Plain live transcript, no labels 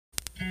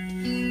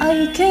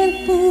I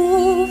can't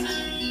move,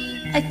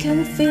 I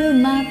can feel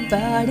my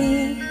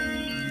body.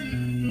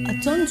 I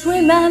don't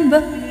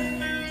remember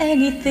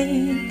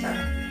anything.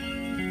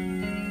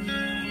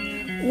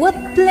 What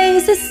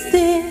place is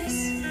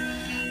this?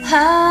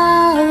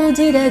 How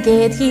did I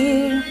get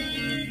here?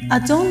 I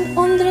don't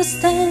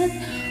understand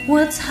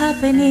what's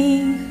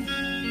happening.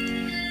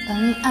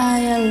 Am I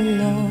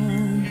alone?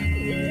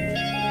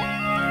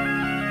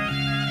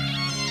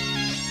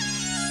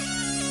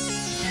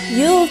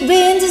 You've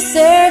been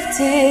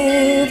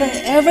deserted,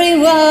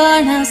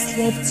 everyone has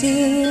left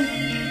you.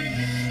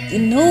 You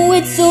know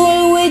it's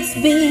always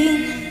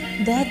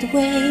been that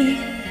way.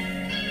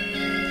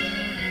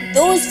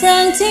 Those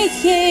frantic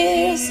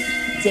years,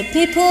 the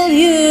people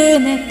you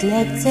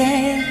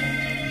neglected,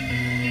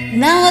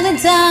 now the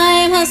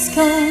time has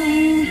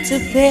come to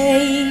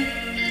pay.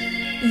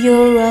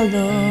 You're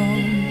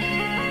alone.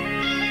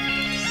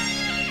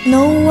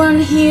 No one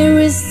here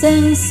is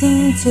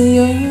dancing to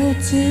your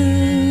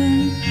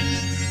tune.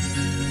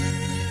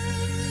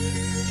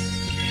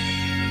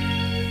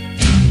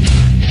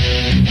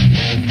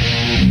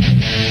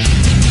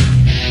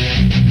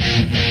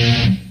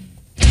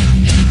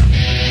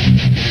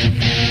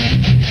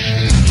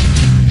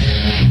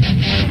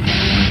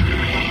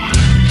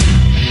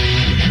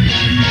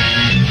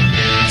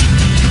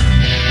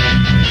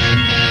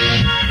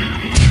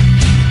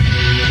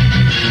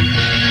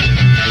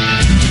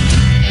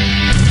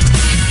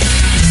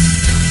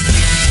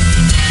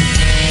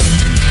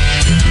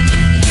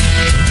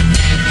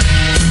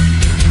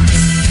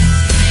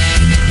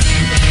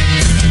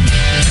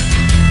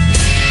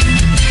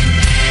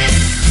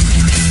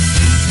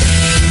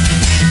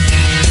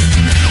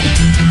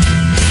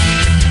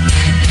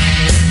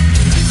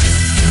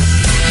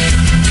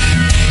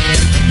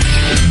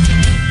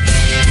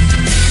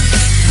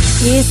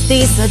 Is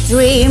this a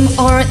dream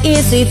or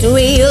is it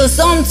real?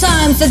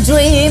 Sometimes a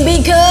dream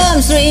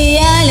becomes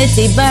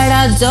reality, but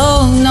I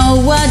don't know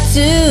what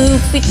to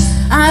feel.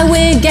 I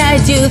will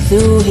guide you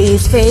through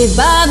his faith,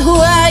 but who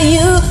are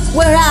you?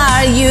 Where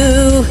are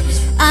you?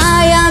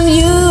 I am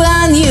you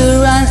and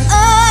you run.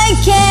 I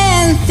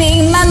can't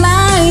think, my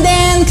mind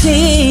ain't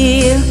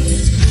clear.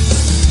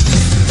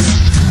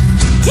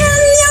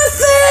 Can you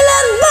feel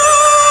it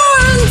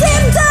burn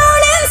deep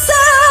down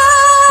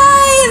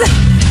inside?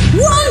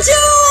 Won't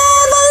you?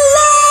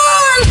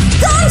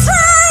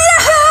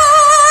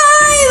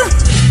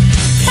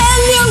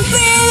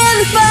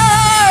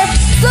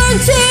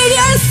 Searching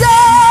your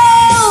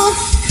soul,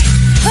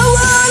 a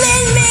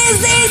wounded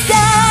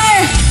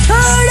desire,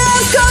 out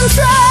of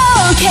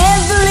control.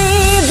 Can't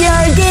believe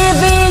you're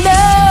giving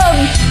up,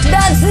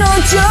 that's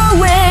not your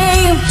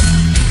way.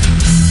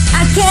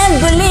 I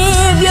can't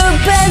believe you're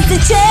past the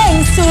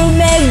chance to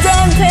make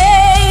them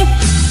pay.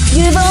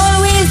 You've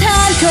always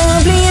had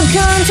complete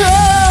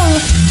control,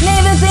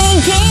 never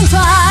thinking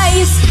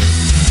twice.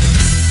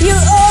 You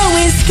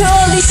always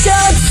call the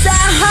shots, the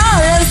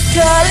hardest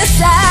call the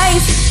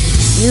size.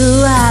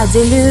 You are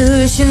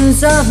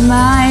delusions of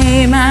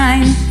my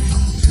mind.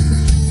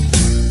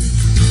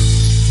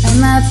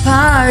 Am I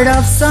part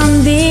of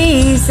some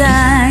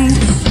design?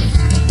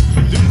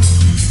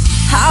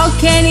 How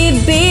can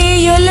it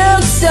be you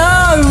look so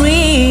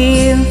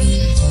real?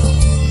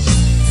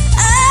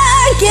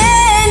 I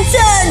can't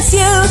touch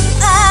you,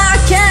 I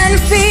can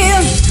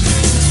feel.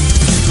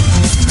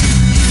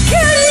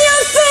 Can you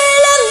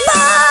feel it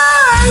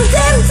burn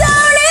deep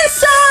down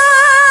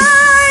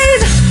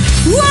inside?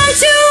 Won't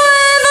you?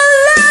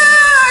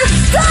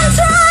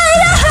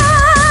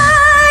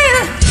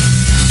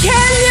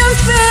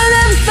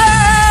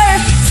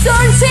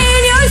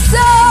 Searching your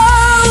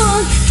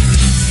soul,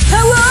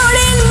 I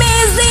wouldn't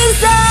miss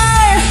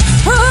desire,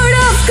 out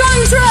of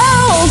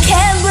control.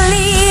 Can't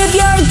believe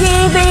you're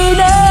giving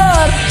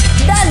up,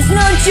 that's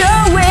not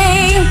your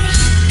way.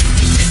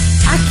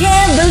 I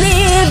can't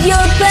believe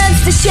you're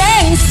past the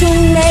chance to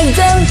make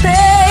them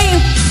pay.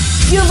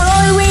 You've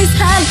always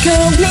had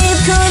complete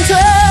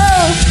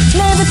control,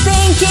 never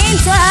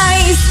thinking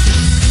twice.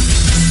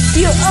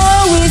 You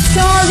always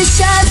call the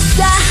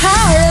shots, the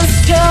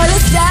hardest call the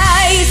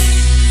dice.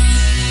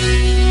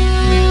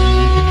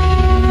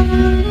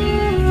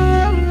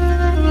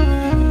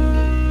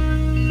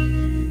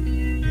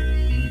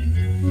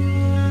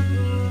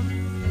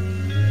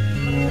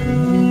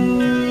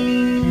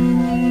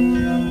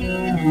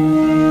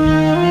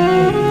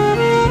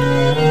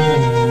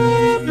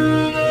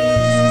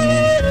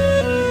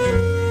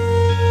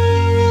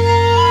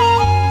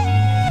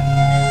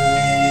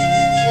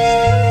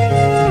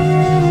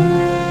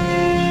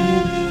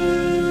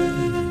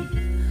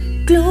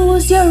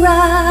 Close your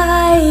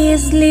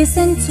eyes,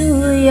 listen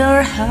to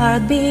your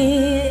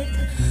heartbeat.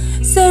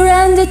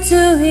 Surrender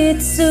to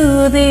its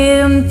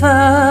soothing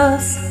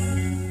pulse.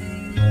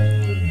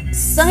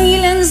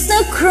 Silence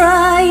the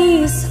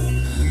cries,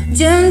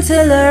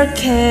 gentle or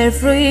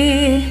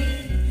carefree.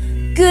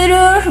 Good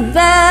or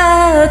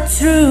bad,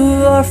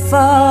 true or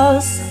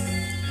false,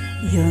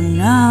 you're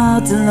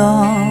not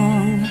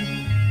alone.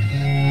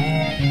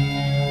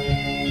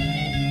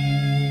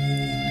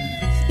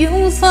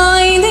 You'll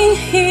find in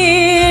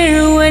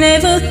here whenever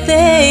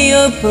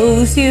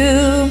oppose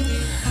you.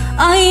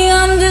 I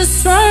am the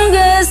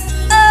strongest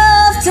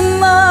of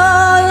them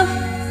all.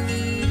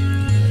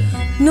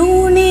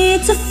 No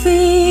need to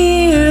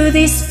fear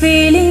this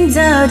feeling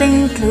that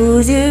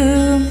encloses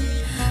you.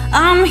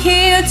 I'm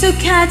here to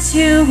catch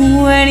you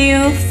when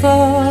you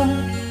fall.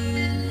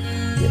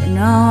 You're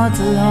not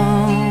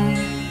alone.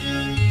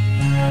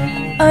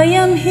 I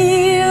am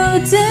here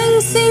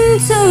dancing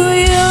to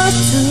your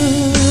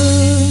tune.